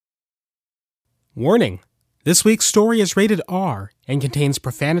Warning! This week's story is rated R and contains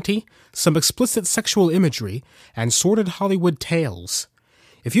profanity, some explicit sexual imagery, and sordid Hollywood tales.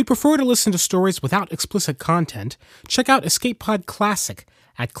 If you'd prefer to listen to stories without explicit content, check out Escape Pod Classic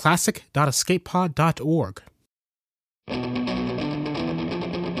at classic.escapepod.org.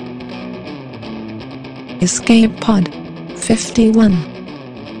 Escape Pod 51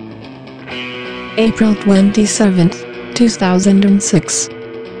 April 27th, 2006.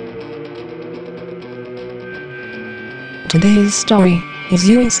 Today's story is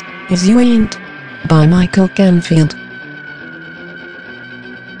You Ain't by Michael Canfield.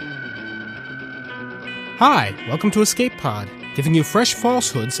 Hi, welcome to Escape Pod, giving you fresh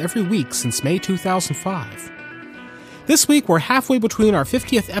falsehoods every week since May 2005. This week we're halfway between our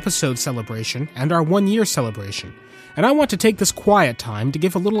 50th episode celebration and our 1-year celebration, and I want to take this quiet time to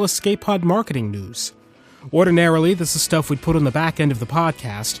give a little Escape Pod marketing news. Ordinarily, this is stuff we'd put on the back end of the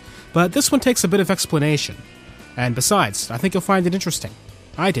podcast, but this one takes a bit of explanation. And besides, I think you'll find it interesting.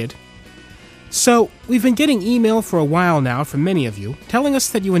 I did. So, we've been getting email for a while now from many of you, telling us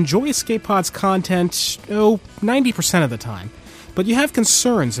that you enjoy Escape Pod's content, 90% of the time, but you have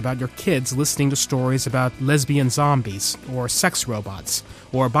concerns about your kids listening to stories about lesbian zombies, or sex robots,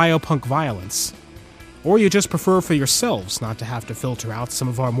 or biopunk violence. Or you just prefer for yourselves not to have to filter out some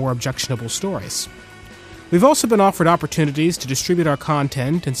of our more objectionable stories. We've also been offered opportunities to distribute our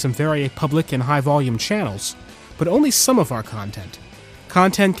content in some very public and high-volume channels, but only some of our content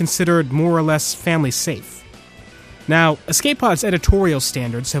considered more or less family safe. Now, Escape Pod's editorial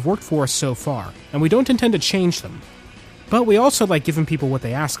standards have worked for us so far, and we don't intend to change them. But we also like giving people what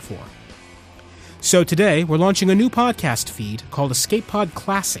they ask for. So today, we're launching a new podcast feed called Escape Pod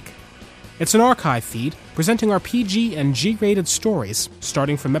Classic. It's an archive feed presenting our PG and G-rated stories,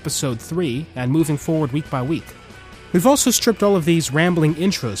 starting from episode 3 and moving forward week by week. We've also stripped all of these rambling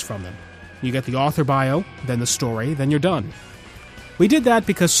intros from them. You get the author bio, then the story, then you're done. We did that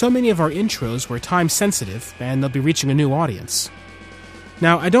because so many of our intros were time-sensitive, and they'll be reaching a new audience.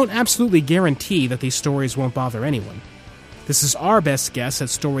 Now, I don't absolutely guarantee that these stories won't bother anyone. This is our best guess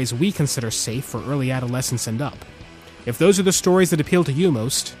at stories we consider safe for early adolescence and up. If those are the stories that appeal to you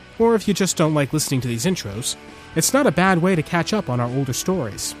most, or if you just don't like listening to these intros, it's not a bad way to catch up on our older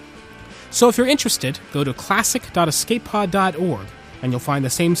stories. So if you're interested, go to classic.escapepod.org, and you'll find the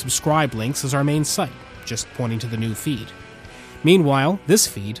same subscribe links as our main site, just pointing to the new feed. Meanwhile, this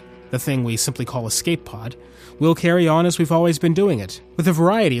feed, the thing we simply call Escape Pod, will carry on as we've always been doing it, with a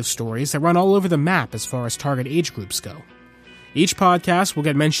variety of stories that run all over the map as far as target age groups go. Each podcast will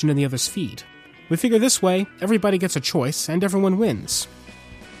get mentioned in the other's feed. We figure this way, everybody gets a choice, and everyone wins.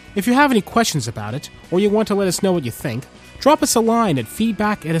 If you have any questions about it, or you want to let us know what you think, drop us a line at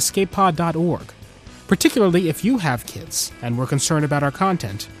feedback@escapepod.org. Particularly if you have kids, and we're concerned about our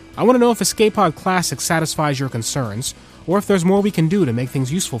content. I want to know if Escape Pod Classic satisfies your concerns, or if there's more we can do to make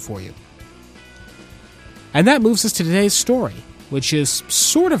things useful for you. And that moves us to today's story, which is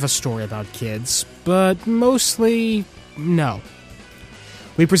sort of a story about kids, but mostly no.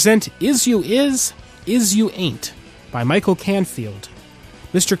 We present Is You Ain't by Michael Canfield.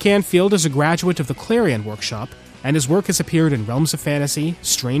 Mr. Canfield is a graduate of the Clarion Workshop, and his work has appeared in Realms of Fantasy,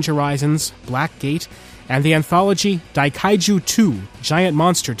 Strange Horizons, Black Gate, and the anthology Daikaiju 2, Giant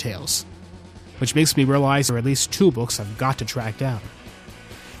Monster Tales, which makes me realize there are at least 2 books I've got to track down.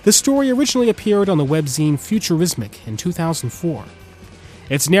 The story originally appeared on the webzine Futurismic in 2004.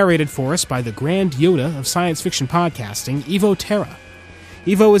 It's narrated for us by the Grand Yoda of science fiction podcasting, Evo Terra.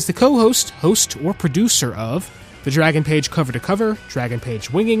 Evo is the co-host, host, or producer of the Dragon Page Cover to Cover, Dragon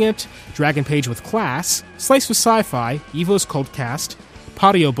Page Winging It, Dragon Page with Class, Slice with Sci-Fi, Evo's Cultcast,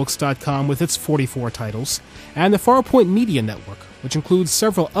 Podiobooks.com with its 44 titles, and the Farpoint Media Network, which includes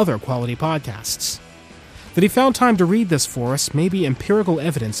several other quality podcasts. That he found time to read this for us may be empirical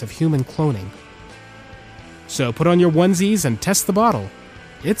evidence of human cloning. So put on your onesies and test the bottle.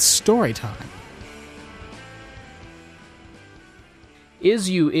 It's story time. Is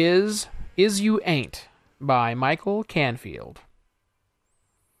You Ain't by Michael Canfield.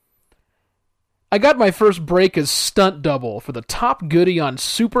 I got my first break as stunt double for the top goodie on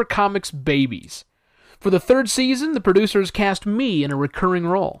Super Comics Babies. For the 3rd season, the producers cast me in a recurring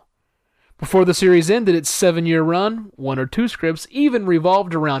role. Before the series ended its 7-year run, 1 or 2 scripts even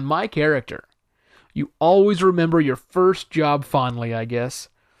revolved around my character. You always remember your first job fondly, I guess.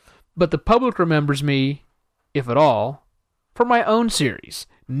 But the public remembers me, if at all, for my own series,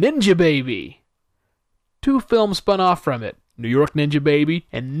 Ninja Baby. 2 films spun off from it, New York Ninja Baby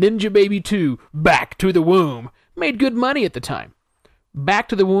and Ninja Baby 2, Back to the Womb, made good money at the time. Back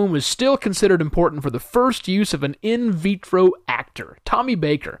to the Womb is still considered important for the first use of an in vitro actor, Tommy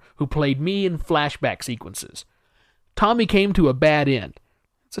Baker, who played me in flashback sequences. Tommy came to a bad end.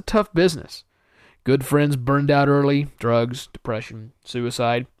 It's a tough business. Good friends burned out early, drugs, depression,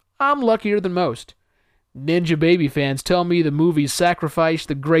 suicide. I'm luckier than most. Ninja Baby fans tell me the movie sacrificed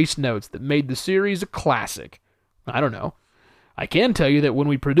the grace notes that made the series a classic. I don't know. I can tell you that when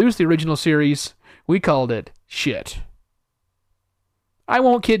we produced the original series, we called it shit. I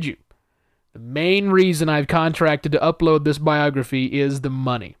won't kid you. The main reason I've contracted to upload this biography is the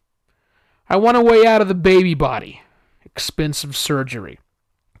money. I want a way out of the baby body. Expensive surgery.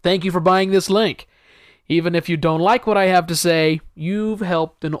 Thank you for buying this link. Even if you don't like what I have to say, you've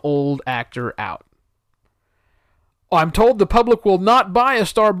helped an old actor out. I'm told the public will not buy a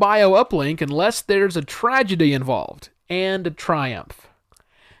Star Bio uplink unless there's a tragedy involved and a triumph.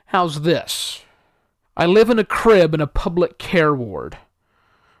 How's this? I live in a crib in a public care ward.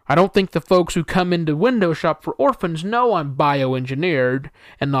 I don't think the folks who come into Window Shop for Orphans know I'm bioengineered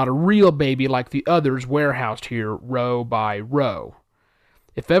and not a real baby like the others warehoused here row by row.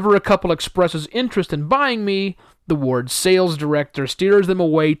 If ever a couple expresses interest in buying me, the ward's sales director steers them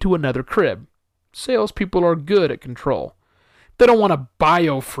away to another crib. Salespeople are good at control. They don't want a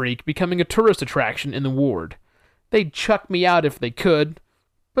bio freak becoming a tourist attraction in the ward. They'd chuck me out if they could,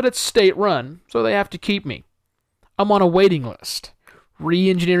 but it's state-run, so they have to keep me. I'm on a waiting list.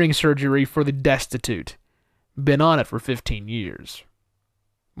 Re-engineering surgery for the destitute. Been on it for 15 years.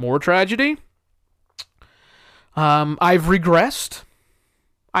 More tragedy? I've regressed.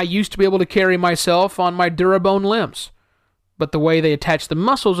 I used to be able to carry myself on my Durabone limbs, but the way they attached the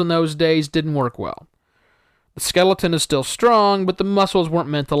muscles in those days didn't work well. The skeleton is still strong, but the muscles weren't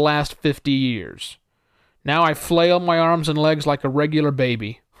meant to last 50 years. Now I flail my arms and legs like a regular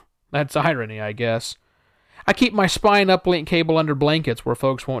baby. That's irony, I guess. I keep my spine uplink cable under blankets where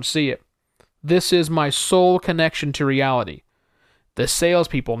folks won't see it. This is my sole connection to reality. The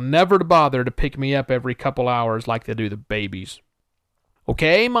salespeople never bother to pick me up every couple hours like they do the babies.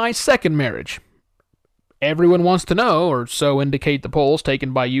 Okay, my second marriage. Everyone wants to know, or so indicate the polls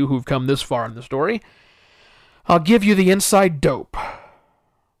taken by you who've come this far in the story. I'll give you the inside dope.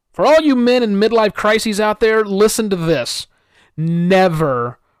 For all you men in midlife crises out there, listen to this.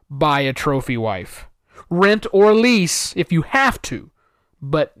 Never buy a trophy wife. Rent or lease if you have to,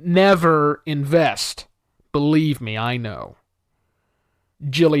 but never invest. Believe me, I know.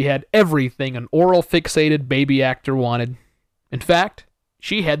 Jilly had everything an oral-fixated baby actor wanted. In fact,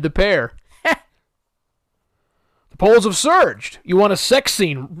 she had the pair. The polls have surged. You want a sex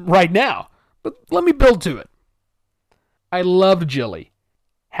scene right now, but let me build to it. I loved Jilly.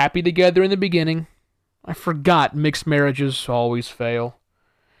 Happy together in the beginning. I forgot mixed marriages always fail.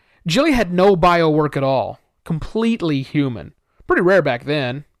 Jilly had no bio work at all. Completely human. Pretty rare back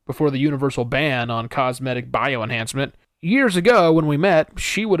then, before the universal ban on cosmetic bioenhancement. Years ago, when we met,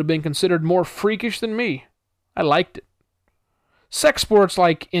 she would have been considered more freakish than me. I liked it. Sex sports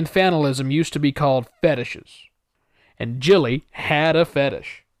like infantilism used to be called fetishes. And Jilly had a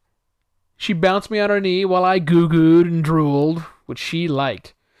fetish. She bounced me on her knee while I goo-gooed and drooled, which she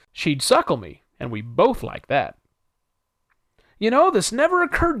liked. She'd suckle me, and we both liked that. You know, this never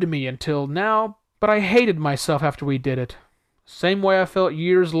occurred to me until now, but I hated myself after we did it. Same way I felt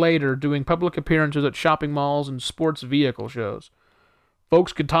years later doing public appearances at shopping malls and sports vehicle shows.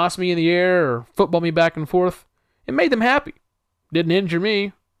 Folks could toss me in the air or football me back and forth. It made them happy. Didn't injure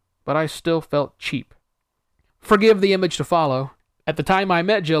me, but I still felt cheap. Forgive the image to follow. At the time I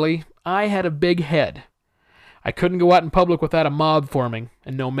met Jilly, I had a big head. I couldn't go out in public without a mob forming,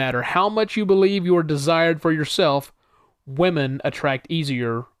 and no matter how much you believe you are desired for yourself, women attract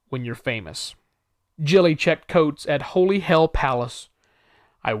easier when you're famous. Jilly checked coats at Holy Hell Palace.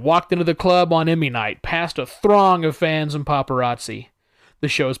 I walked into the club on Emmy night, past a throng of fans and paparazzi. The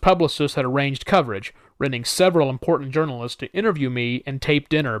show's publicist had arranged coverage, renting several important journalists to interview me and tape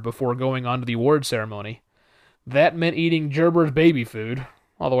dinner before going on to the award ceremony. That meant eating Gerber's baby food,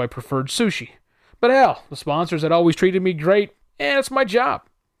 although I preferred sushi. But hell, the sponsors had always treated me great, and it's my job.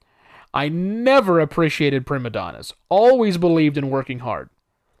 I never appreciated prima donnas, always believed in working hard.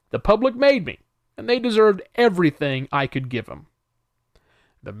 The public made me, and they deserved everything I could give them.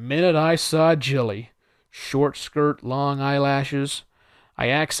 The minute I saw Jilly, short skirt, long eyelashes, I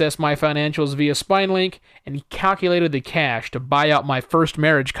accessed my financials via SpineLink and calculated the cash to buy out my first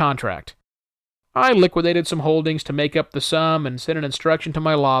marriage contract. I liquidated some holdings to make up the sum and sent an instruction to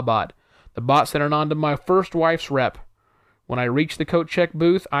my law bot. The bot sent it on to my first wife's rep. When I reached the coat check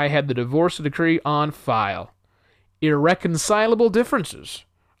booth, I had the divorce decree on file. Irreconcilable differences.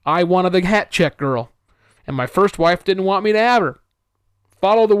 I wanted the hat check girl, and my first wife didn't want me to have her.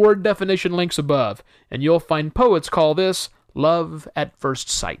 Follow the word definition links above, and you'll find poets call this love at first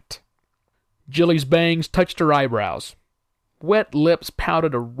sight. Jilly's bangs touched her eyebrows. Wet lips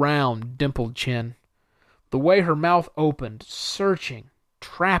pouted a round, dimpled chin. The way her mouth opened, searching,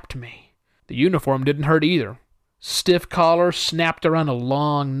 trapped me. The uniform didn't hurt either. Stiff collar snapped around a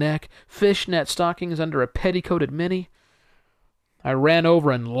long neck, fishnet stockings under a petticoated mini. I ran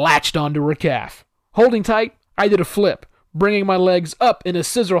over and latched onto her calf. Holding tight, I did a flip, bringing my legs up in a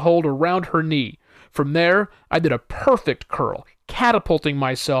scissor hold around her knee. From there, I did a perfect curl, catapulting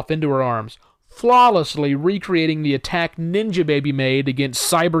myself into her arms, flawlessly recreating the attack Ninja Baby made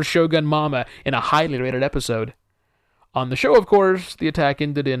against Cyber Shogun Mama in a highly rated episode. On the show, of course, the attack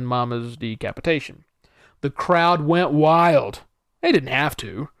ended in Mama's decapitation. The crowd went wild. They didn't have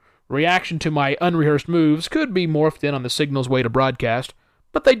to. Reaction to my unrehearsed moves could be morphed in on the signal's way to broadcast,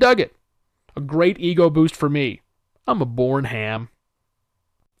 but they dug it. A great ego boost for me. I'm a born ham.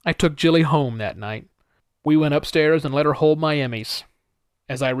 I took Jilly home that night. We went upstairs and let her hold my Emmys.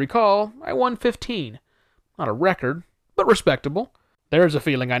 As I recall, I won 15. Not a record, but respectable. There's a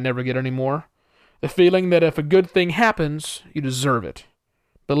feeling I never get anymore. The feeling that if a good thing happens, you deserve it.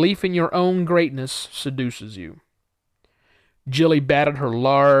 Belief in your own greatness seduces you. Jilly batted her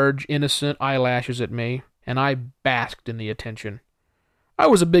large, innocent eyelashes at me, and I basked in the attention. I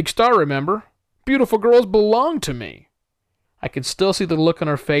was a big star, remember? Beautiful girls belonged to me. I can still see the look on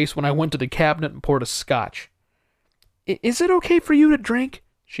her face when I went to the cabinet and poured a scotch. "Is it okay for you to drink?"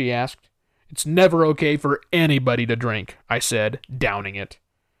 she asked. "It's never okay for anybody to drink," I said, downing it.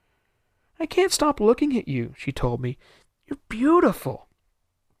 "I can't stop looking at you," she told me. "You're beautiful."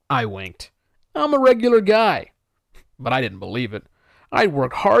 I winked. I'm a regular guy. But I didn't believe it. I'd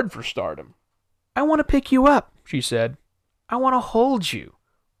worked hard for stardom. "I want to pick you up," she said. "I want to hold you.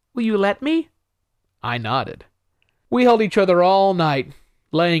 Will you let me?" I nodded. We held each other all night,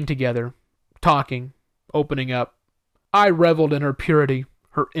 laying together, talking, opening up. I reveled in her purity,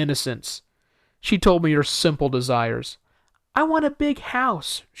 her innocence. She told me her simple desires. "I want a big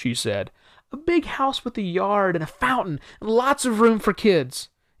house," she said. "A big house with a yard and a fountain and lots of room for kids.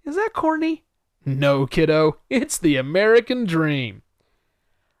 Is that corny?" "No, kiddo. It's the American dream."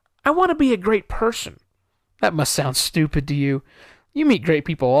 "I want to be a great person." "That must sound stupid to you. You meet great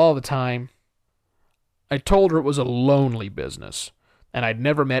people all the time." I told her it was a lonely business, and I'd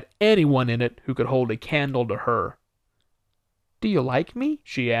never met anyone in it who could hold a candle to her. "Do you like me?"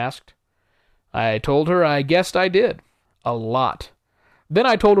 she asked. I told her I guessed I did. A lot. Then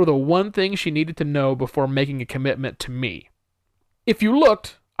I told her the one thing she needed to know before making a commitment to me. "If you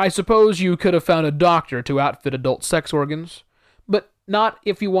looked, I suppose you could have found a doctor to outfit adult sex organs, but not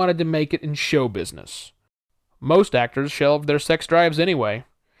if you wanted to make it in show business. Most actors shelve their sex drives anyway.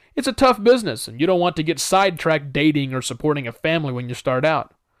 It's a tough business, and you don't want to get sidetracked dating or supporting a family when you start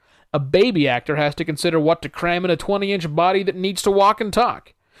out. A baby actor has to consider what to cram in a 20-inch body that needs to walk and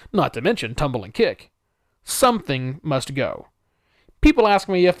talk, not to mention tumble and kick. Something must go. People ask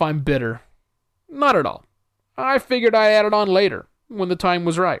me if I'm bitter. Not at all. I figured I'd add it on later, when the time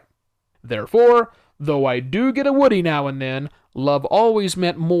was right. Therefore, though I do get a woody now and then, love always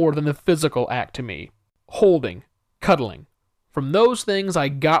meant more than the physical act to me. Holding, cuddling. From those things I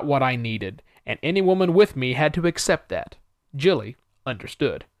got what I needed, and any woman with me had to accept that. Jilly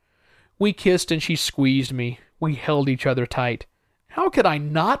understood. We kissed and she squeezed me. We held each other tight. How could I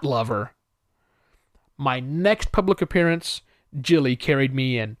not love her? My next public appearance, Jilly carried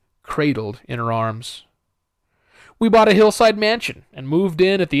me in, cradled in her arms. We bought a hillside mansion and moved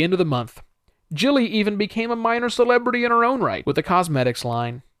in at the end of the month. Jilly even became a minor celebrity in her own right with a cosmetics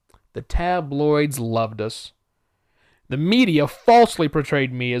line. The tabloids loved us. The media falsely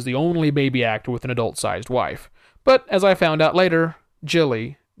portrayed me as the only baby actor with an adult-sized wife. But as I found out later,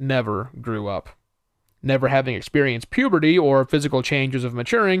 Jilly never grew up. Never having experienced puberty or physical changes of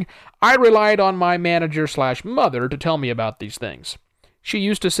maturing, I relied on my manager/mother to tell me about these things. She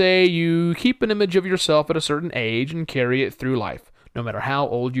used to say you keep an image of yourself at a certain age and carry it through life, no matter how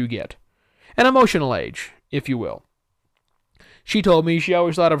old you get. An emotional age, if you will. She told me she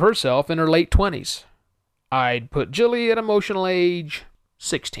always thought of herself in her late 20s. I'd put Jilly at emotional age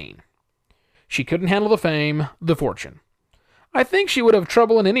 16. She couldn't handle the fame, the fortune. I think she would have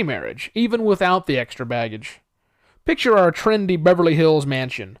trouble in any marriage, even without the extra baggage. Picture our trendy Beverly Hills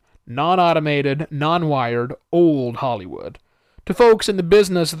mansion, non-automated, non-wired, old Hollywood. To folks in the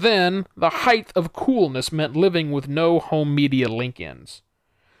business then, the height of coolness meant living with no home media link-ins.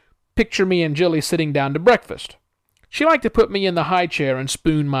 Picture me and Jilly sitting down to breakfast. She liked to put me in the high chair and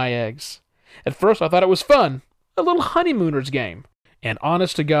spoon my eggs. At first I thought it was fun, a little honeymooner's game. And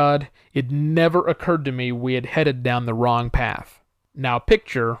honest to God, it never occurred to me we had headed down the wrong path. Now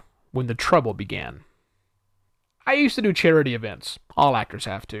picture when the trouble began. I used to do charity events. All actors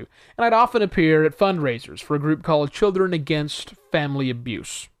have to. And I'd often appear at fundraisers for a group called Children Against Family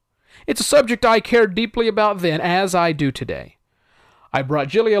Abuse. It's a subject I cared deeply about then, as I do today. I brought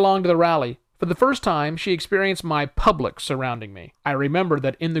Jilly along to the rally. For the first time, she experienced my public surrounding me. I remember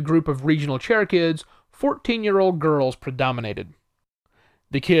that in the group of regional chair kids, 14-year-old girls predominated.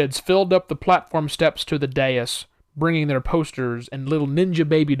 The kids filled up the platform steps to the dais, bringing their posters and little ninja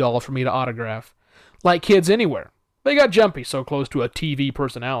baby dolls for me to autograph. Like kids anywhere. They got jumpy so close to a TV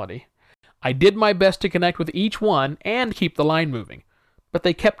personality. I did my best to connect with each one and keep the line moving, but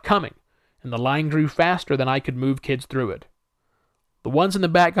they kept coming, and the line grew faster than I could move kids through it. The ones in the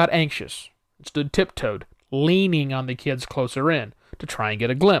back got anxious and stood tiptoed, leaning on the kids closer in to try and get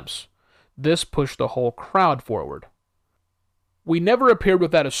a glimpse. This pushed the whole crowd forward. We never appeared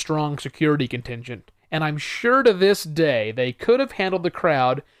without a strong security contingent, and I'm sure to this day they could have handled the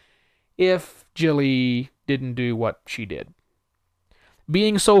crowd if Jilly didn't do what she did.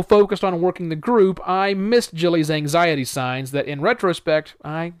 Being so focused on working the group, I missed Jilly's anxiety signs that, in retrospect,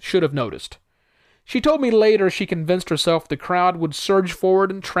 I should have noticed. She told me later she convinced herself the crowd would surge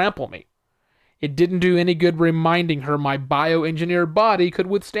forward and trample me. It didn't do any good reminding her my bioengineered body could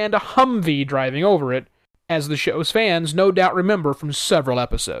withstand a Humvee driving over it, as the show's fans no doubt remember from several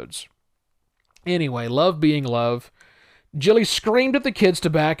episodes. Anyway, love being love, Jilly screamed at the kids to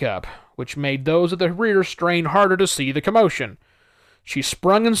back up, which made those at the rear strain harder to see the commotion. She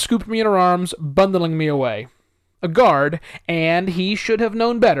sprung and scooped me in her arms, bundling me away. A guard, and he should have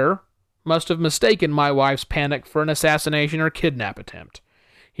known better, must have mistaken my wife's panic for an assassination or kidnap attempt.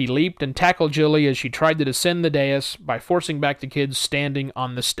 He leaped and tackled Jilly as she tried to descend the dais by forcing back the kids standing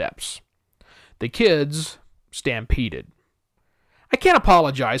on the steps. The kids stampeded. I can't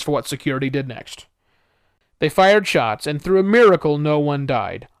apologize for what security did next. They fired shots, and through a miracle no one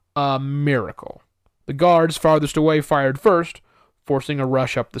died. A miracle. The guards farthest away fired first, forcing a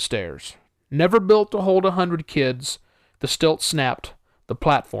rush up the stairs. Never built to hold 100 kids, the stilt snapped, the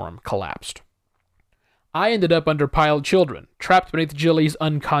platform collapsed. I ended up under piled children, trapped beneath Jilly's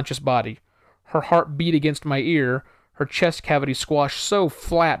unconscious body. Her heart beat against my ear, her chest cavity squashed so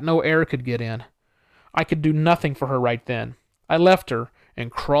flat no air could get in. I could do nothing for her right then. I left her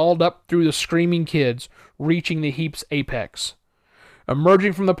and crawled up through the screaming kids, reaching the heap's apex.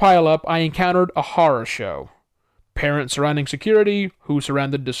 Emerging from the pileup, I encountered a horror show. Parents surrounding security, who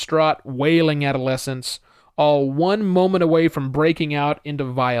surrounded distraught, wailing adolescents, all one moment away from breaking out into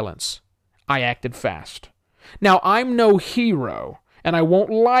violence. I acted fast. Now, I'm no hero, and I won't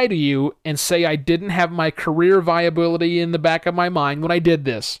lie to you and say I didn't have my career viability in the back of my mind when I did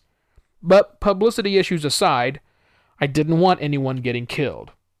this. But publicity issues aside, I didn't want anyone getting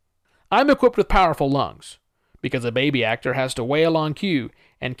killed. I'm equipped with powerful lungs, because a baby actor has to wail on cue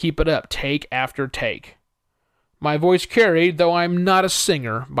and keep it up take after take. My voice carried, though I'm not a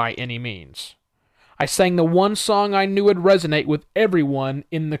singer by any means. I sang the one song I knew would resonate with everyone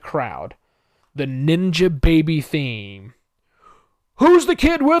in the crowd, the Ninja Baby theme. Who's the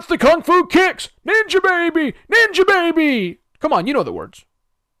kid with the kung fu kicks? Ninja Baby! Ninja Baby! Come on, you know the words.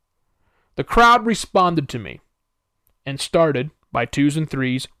 The crowd responded to me, and started, by twos and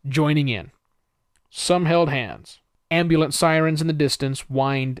threes, joining in. Some held hands. Ambulance sirens in the distance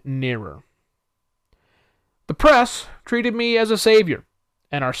whined nearer. The press treated me as a savior,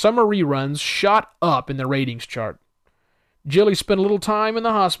 and our summer reruns shot up in the ratings chart. Jilly spent a little time in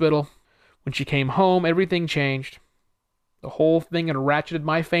the hospital. When she came home, everything changed. The whole thing had ratcheted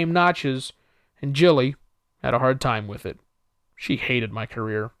my fame notches, and Jilly had a hard time with it. She hated my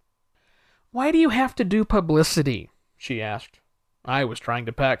career. "Why do you have to do publicity?" she asked. I was trying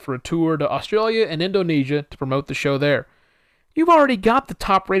to pack for a tour to Australia and Indonesia to promote the show there. "You've already got the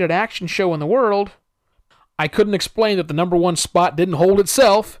top-rated action show in the world." I couldn't explain that the #1 spot didn't hold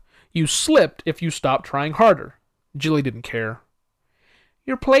itself. You slipped if you stopped trying harder. Jilly didn't care.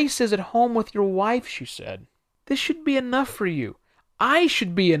 "Your place is at home with your wife," she said. "This should be enough for you. I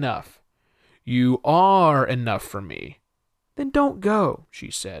should be enough." "You are enough for me." "Then don't go,"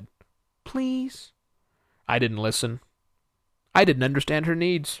 she said. "Please?" I didn't listen. I didn't understand her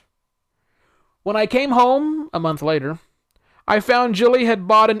needs. When I came home, a month later, I found Jilly had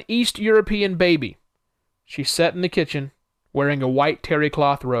bought an East European baby. She sat in the kitchen, wearing a white terry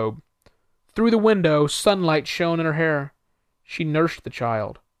cloth robe. Through the window, sunlight shone in her hair. She nursed the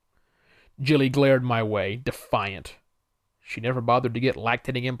child. Jilly glared my way, defiant. She never bothered to get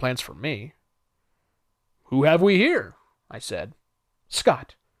lactating implants for me. "Who have we here?" I said.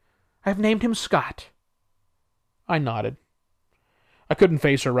 "Scott. I've named him Scott." I nodded. I couldn't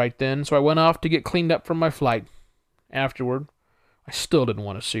face her right then, so I went off to get cleaned up from my flight. Afterward, I still didn't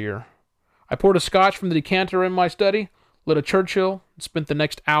want to see her. I poured a scotch from the decanter in my study, lit a Churchill, and spent the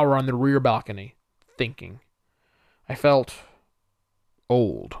next hour on the rear balcony, thinking. I felt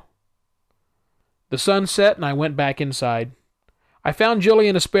old. The sun set and I went back inside. I found Jilly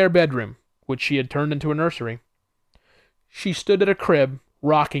in a spare bedroom, which she had turned into a nursery. She stood at a crib,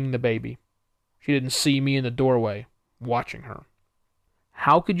 rocking the baby. She didn't see me in the doorway, watching her.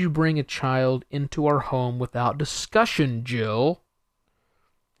 How could you bring a child into our home without discussion, Jill?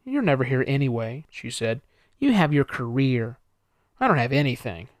 You're never here anyway, she said. You have your career. I don't have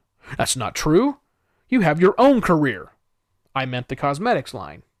anything. That's not true. You have your own career. I meant the cosmetics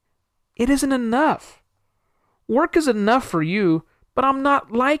line. It isn't enough. Work is enough for you, but I'm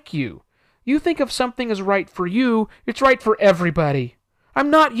not like you. You think if something is right for you, it's right for everybody. I'm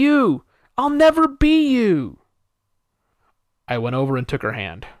not you. I'll never be you. I went over and took her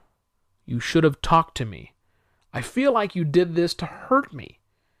hand. You should have talked to me. I feel like you did this to hurt me.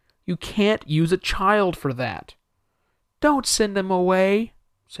 You can't use a child for that. Don't send him away,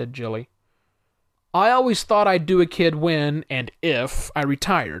 said Jilly. I always thought I'd do a kid when, and if, I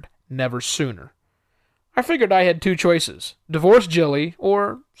retired, never sooner. I figured I had two choices, divorce Jilly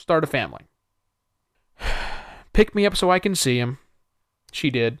or start a family. Pick me up so I can see him. She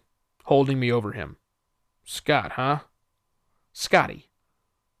did, holding me over him. Scott, huh? Scotty.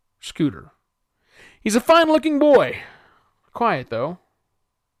 Scooter. He's a fine-looking boy. Quiet, though.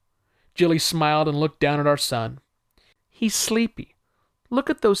 Jilly smiled and looked down at our son. He's sleepy. Look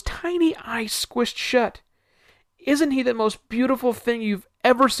at those tiny eyes squished shut. Isn't he the most beautiful thing you've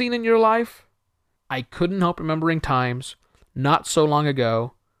ever seen in your life? I couldn't help remembering times, not so long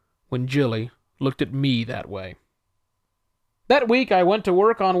ago, when Jilly looked at me that way. That week I went to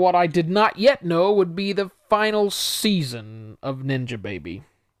work on what I did not yet know would be the final season of Ninja Baby.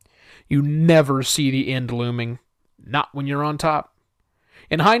 You never see the end looming, not when you're on top.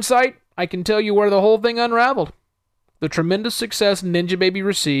 In hindsight, I can tell you where the whole thing unraveled. The tremendous success Ninja Baby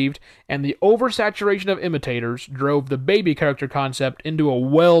received and the oversaturation of imitators drove the baby character concept into a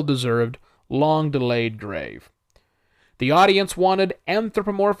well-deserved, long-delayed grave. The audience wanted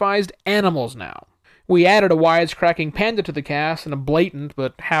anthropomorphized animals now. We added a wisecracking panda to the cast in a blatant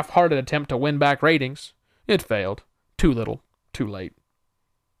but half-hearted attempt to win back ratings. It failed. Too little, too late.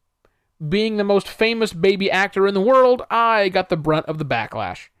 Being the most famous baby actor in the world, I got the brunt of the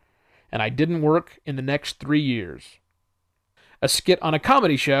backlash. And I didn't work in the next 3 years. A skit on a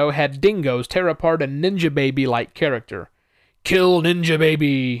comedy show had dingoes tear apart a Ninja Baby-like character. Kill Ninja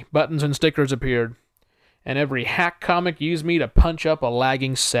Baby! Buttons and stickers appeared. And every hack comic used me to punch up a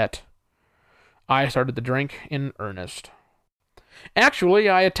lagging set. I started to drink in earnest. Actually,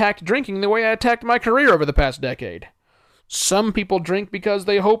 I attacked drinking the way I attacked my career over the past decade. Some people drink because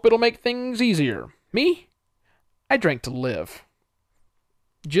they hope it'll make things easier. Me? I drank to live.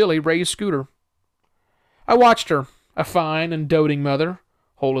 Jilly raised Scooter. I watched her, a fine and doting mother,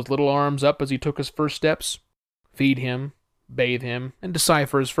 hold his little arms up as he took his first steps, feed him, bathe him, and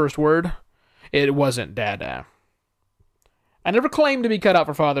decipher his first word. It wasn't Dada. I never claimed to be cut out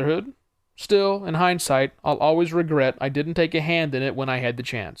for fatherhood. Still, in hindsight, I'll always regret I didn't take a hand in it when I had the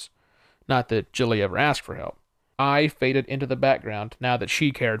chance. Not that Jilly ever asked for help. I faded into the background now that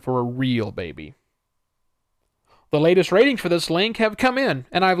she cared for a real baby. The latest ratings for this link have come in,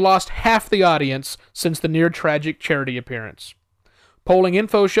 and I've lost half the audience since the near-tragic charity appearance. Polling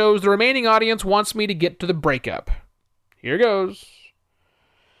info shows the remaining audience wants me to get to the breakup. Here goes.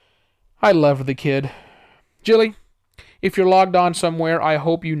 I love the kid. Jilly, if you're logged on somewhere, I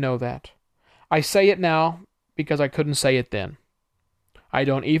hope you know that. I say it now because I couldn't say it then. I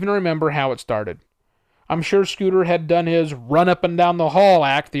don't even remember how it started. I'm sure Scooter had done his run up and down the hall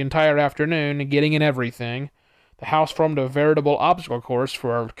act the entire afternoon, getting in everything. The house formed a veritable obstacle course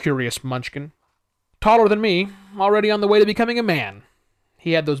for our curious munchkin. Taller than me, already on the way to becoming a man.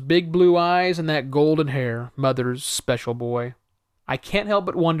 He had those big blue eyes and that golden hair, mother's special boy. I can't help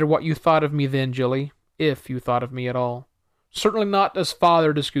but wonder what you thought of me then, Jilly, if you thought of me at all. Certainly not as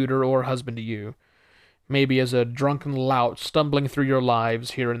father to Scooter or husband to you. Maybe as a drunken lout stumbling through your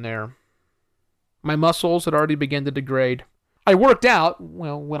lives here and there. My muscles had already begun to degrade. I worked out,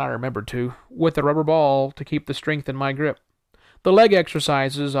 well, when I remembered to, with a rubber ball to keep the strength in my grip. The leg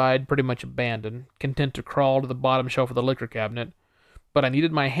exercises I'd pretty much abandoned, content to crawl to the bottom shelf of the liquor cabinet, but I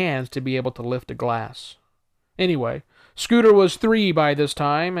needed my hands to be able to lift a glass. Anyway, Scooter was 3 by this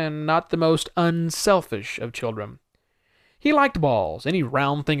time, and not the most unselfish of children. He liked balls, any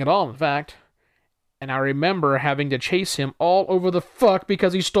round thing at all, in fact. And I remember having to chase him all over the fuck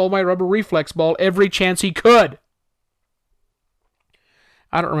because he stole my rubber reflex ball every chance he could.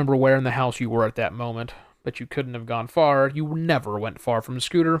 I don't remember where in the house you were at that moment, but you couldn't have gone far. You never went far from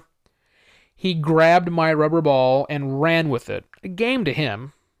Scooter. He grabbed my rubber ball and ran with it. A game to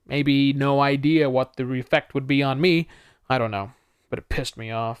him. Maybe no idea what the effect would be on me. I don't know, but it pissed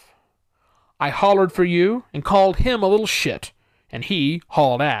me off. I hollered for you and called him a little shit, and he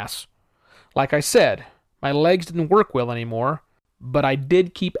hauled ass. Like I said, my legs didn't work well anymore, but I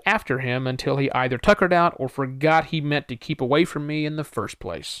did keep after him until he either tuckered out or forgot he meant to keep away from me in the first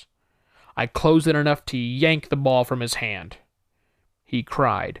place. I closed it enough to yank the ball from his hand. He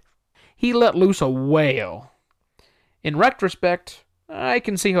cried. He let loose a wail. In retrospect, I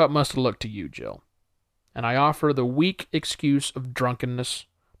can see how it must have looked to you, Jill. And I offer the weak excuse of drunkenness.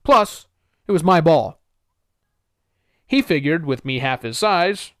 Plus, it was my ball. He figured, with me half his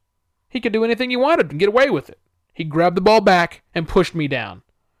size, he could do anything he wanted and get away with it. He grabbed the ball back and pushed me down.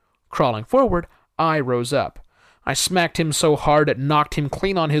 Crawling forward, I rose up. I smacked him so hard it knocked him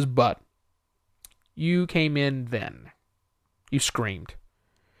clean on his butt. You came in then. You screamed.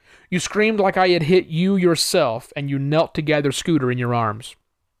 You screamed like I had hit you yourself, and you knelt to gather Scooter in your arms.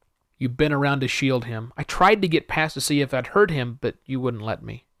 You bent around to shield him. I tried to get past to see if I'd hurt him, but you wouldn't let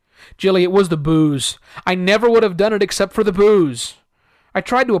me. Jilly, it was the booze. I never would have done it except for the booze. I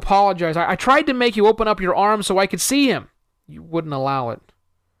tried to apologize. I tried to make you open up your arms so I could see him. You wouldn't allow it.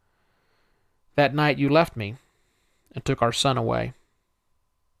 That night you left me and took our son away.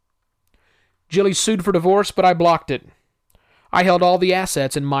 Jilly sued for divorce, but I blocked it. I held all the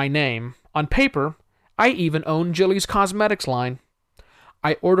assets in my name. On paper, I even owned Jilly's cosmetics line.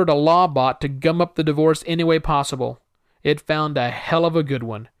 I ordered a law bot to gum up the divorce any way possible. It found a hell of a good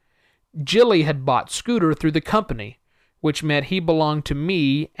one. Jilly had bought Scooter through the company, which meant he belonged to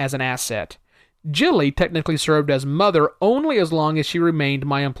me as an asset. Jilly technically served as mother only as long as she remained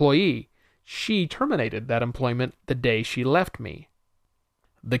my employee. She terminated that employment the day she left me.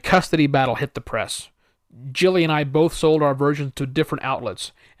 The custody battle hit the press. Jilly and I both sold our versions to different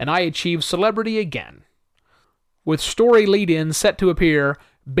outlets, and I achieved celebrity again. With story lead-ins set to appear,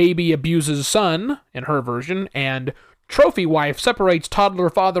 Baby Abuses Son, in her version, and Trophy Wife Separates Toddler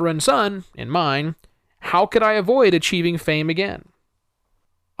Father and Son, in mine, how could I avoid achieving fame again?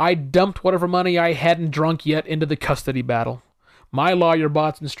 I dumped whatever money I hadn't drunk yet into the custody battle. My lawyer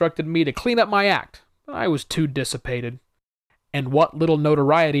bots instructed me to clean up my act, but I was too dissipated. And what little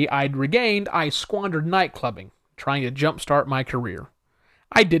notoriety I'd regained, I squandered nightclubbing, trying to jumpstart my career.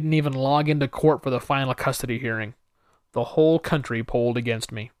 I didn't even log into court for the final custody hearing. The whole country polled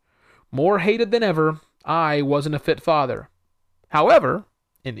against me. More hated than ever, I wasn't a fit father. However,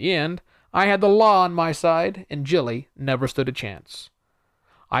 in the end, I had the law on my side, and Jilly never stood a chance.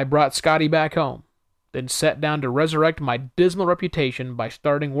 I brought Scotty back home, then sat down to resurrect my dismal reputation by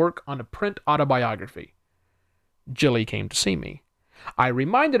starting work on a print autobiography. Jilly came to see me. I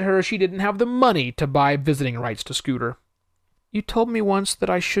reminded her she didn't have the money to buy visiting rights to Scooter. You told me once that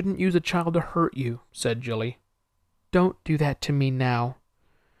I shouldn't use a child to hurt you, said Jilly. Don't do that to me now.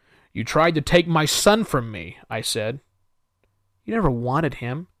 You tried to take my son from me, I said. You never wanted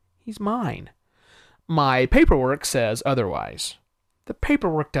him. He's mine. My paperwork says otherwise. The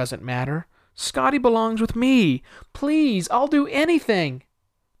paperwork doesn't matter. Scotty belongs with me. Please, I'll do anything.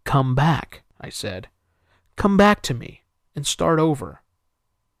 Come back, I said. Come back to me and start over.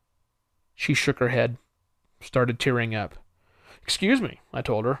 She shook her head, started tearing up. Excuse me, I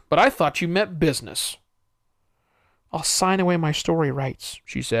told her, but I thought you meant business. I'll sign away my story rights,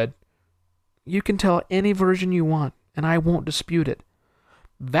 she said. You can tell any version you want, and I won't dispute it.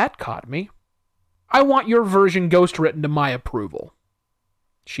 That caught me. I want your version ghostwritten to my approval.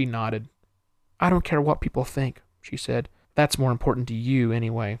 She nodded. I don't care what people think, she said. That's more important to you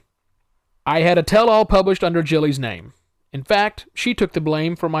anyway. I had a tell-all published under Jilly's name. In fact, she took the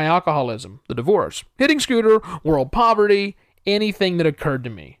blame for my alcoholism, the divorce, hitting Scooter, world poverty, anything that occurred to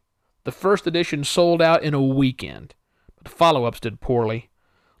me. The first edition sold out in a weekend, but the follow-ups did poorly.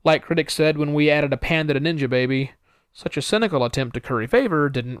 Like critics said when we added a panda to Ninja Baby, such a cynical attempt to curry favor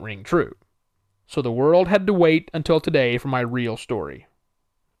didn't ring true. So the world had to wait until today for my real story.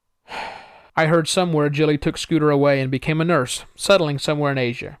 I heard somewhere Jilly took Scooter away and became a nurse, settling somewhere in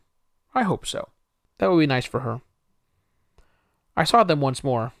Asia. I hope so. That would be nice for her. I saw them once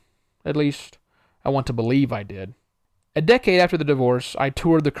more. At least, I want to believe I did. A decade after the divorce, I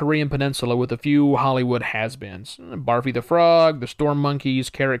toured the Korean peninsula with a few Hollywood has-beens. Barfy the Frog, the Storm Monkeys,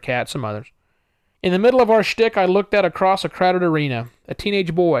 Carrot Cat, some others. In the middle of our shtick, I looked out across a crowded arena. A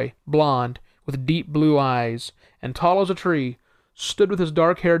teenage boy, blond, with deep blue eyes, and tall as a tree, stood with his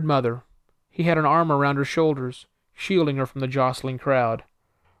dark-haired mother. He had an arm around her shoulders, shielding her from the jostling crowd.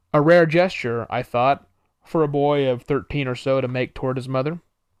 A rare gesture, I thought, for a boy of 13 or so to make toward his mother.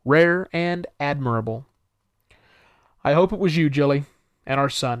 Rare and admirable. I hope it was you, Jilly, and our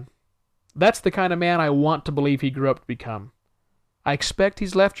son. That's the kind of man I want to believe he grew up to become. I expect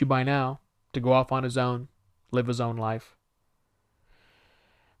he's left you by now, to go off on his own, live his own life.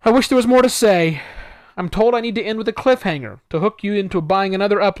 I wish there was more to say. I'm told I need to end with a cliffhanger to hook you into buying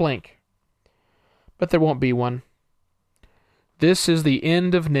another uplink. But there won't be one. This is the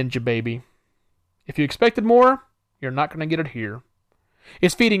end of Ninja Baby. If you expected more, you're not going to get it here.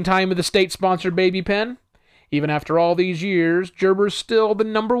 It's feeding time with the state-sponsored baby pen. Even after all these years, Gerber's still the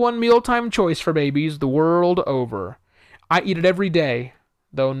 #1 mealtime choice for babies the world over. I eat it every day,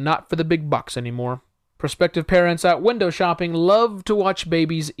 though not for the big bucks anymore. Prospective parents out window shopping love to watch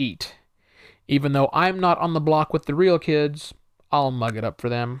babies eat. Even though I'm not on the block with the real kids, I'll mug it up for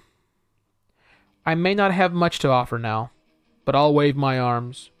them. I may not have much to offer now, but I'll wave my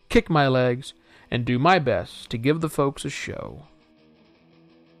arms, kick my legs, and do my best to give the folks a show.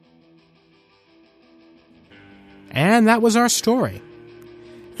 And that was our story.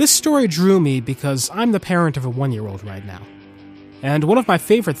 This story drew me because I'm the parent of a 1-year-old right now. And one of my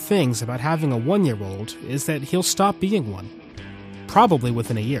favorite things about having a 1-year-old is that he'll stop being one. Probably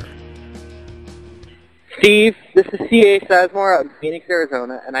within a year. Steve, this is C.A. Sizemore out in Phoenix,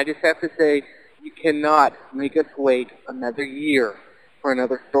 Arizona, and I just have to say, you cannot make us wait another year for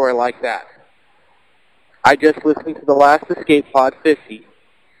another story like that. I just listened to the last Escape Pod 50,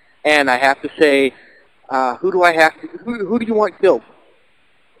 and I have to say, who do you want killed?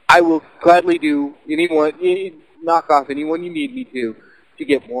 I will gladly do knock off anyone you need me to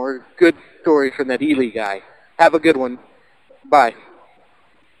get more good stories from that Ely guy. Have a good one. Bye.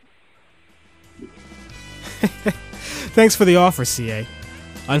 Thanks for the offer, CA.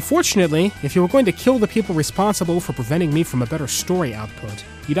 Unfortunately, if you were going to kill the people responsible for preventing me from a better story output,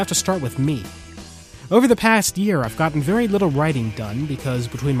 you'd have to start with me. Over the past year, I've gotten very little writing done because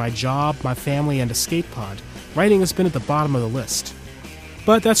between my job, my family, and Escape Pod, writing has been at the bottom of the list.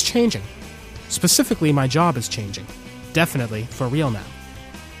 But that's changing. Specifically, my job is changing. Definitely, for real now.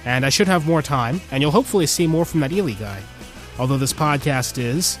 And I should have more time, and you'll hopefully see more from that Ely guy. Although this podcast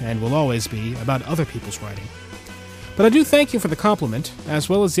is, and will always be, about other people's writing. But I do thank you for the compliment, as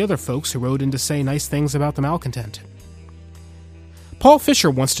well as the other folks who wrote in to say nice things about the Malcontent. Paul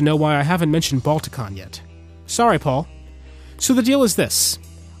Fisher wants to know why I haven't mentioned Balticon yet. Sorry, Paul. So the deal is this.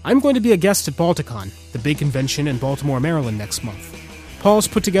 I'm going to be a guest at Balticon, the big convention in Baltimore, Maryland next month. Paul's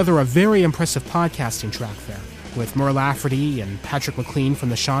put together a very impressive podcasting track there, with Merle Lafferty and Patrick McLean from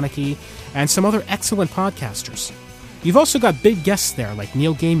the Shawnee, and some other excellent podcasters. You've also got big guests there like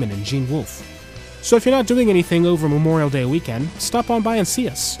Neil Gaiman and Gene Wolfe. So if you're not doing anything over Memorial Day weekend, stop on by and see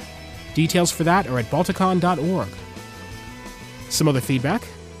us. Details for that are at balticon.org. Some other feedback.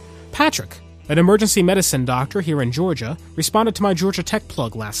 Patrick, an emergency medicine doctor here in Georgia, responded to my Georgia Tech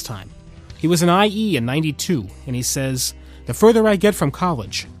plug last time. He was an IE in '92, and he says, "The further I get from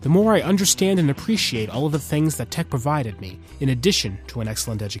college, the more I understand and appreciate all of the things that Tech provided me, in addition to an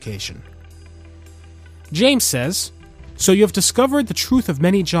excellent education." James says, "So you have discovered the truth of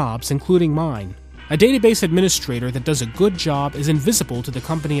many jobs, including mine. A database administrator that does a good job is invisible to the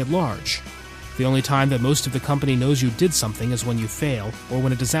company at large. The only time that most of the company knows you did something is when you fail or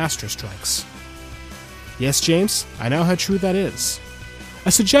when a disaster strikes." Yes, James, I know how true that is.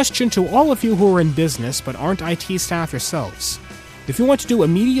 A suggestion to all of you who are in business but aren't IT staff yourselves. If you want to do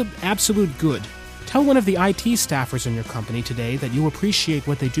immediate, absolute good, tell one of the IT staffers in your company today that you appreciate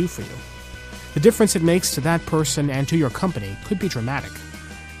what they do for you. The difference it makes to that person and to your company could be dramatic.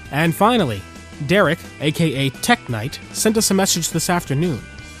 And finally, Derek, aka Tech Knight, sent us a message this afternoon.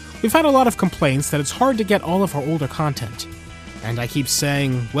 We've had a lot of complaints that it's hard to get all of our older content. And I keep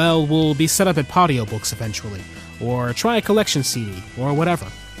saying, well, we'll be set up at Podiobooks eventually, or try a collection CD, or whatever.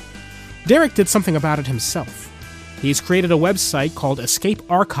 Derek did something about it himself. He's created a website called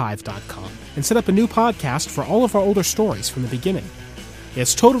escapearchive.com and set up a new podcast for all of our older stories from the beginning.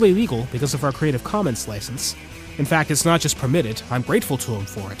 It's totally legal because of our Creative Commons license. In fact, it's not just permitted, I'm grateful to him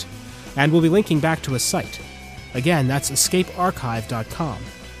for it. And we'll be linking back to his site. Again, that's escapearchive.com.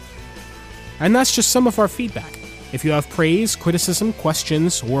 And that's just some of our feedback. If you have praise, criticism,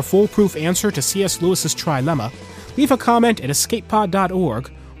 questions, or a foolproof answer to C.S. Lewis's trilemma, leave a comment at escapepod.org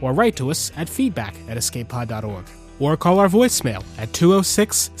or write to us at feedback@escapepod.org. Or call our voicemail at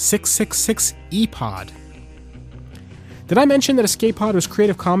 206-666-EPOD. Did I mention that Escape Pod was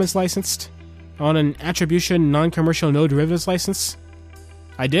Creative Commons licensed? On an attribution, non-commercial, no derivatives license?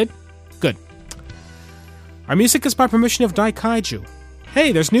 I did? Good. Our music is by permission of Daikaiju.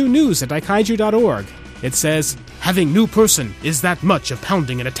 Hey, there's new news at daikaiju.org. It says, "Having new person is that much of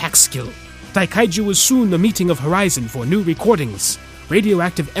pounding an attack skill. Daikaiju is soon the meeting of horizon for new recordings.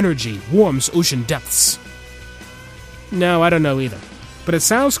 Radioactive energy warms ocean depths." No, I don't know either. But it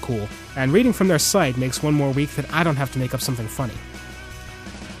sounds cool, and reading from their site makes one more week that I don't have to make up something funny.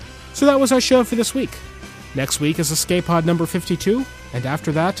 So that was our show for this week. Next week is Escape Pod number 52, and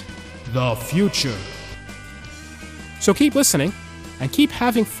after that, the future. So keep listening, and keep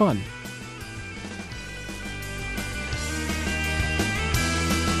having fun.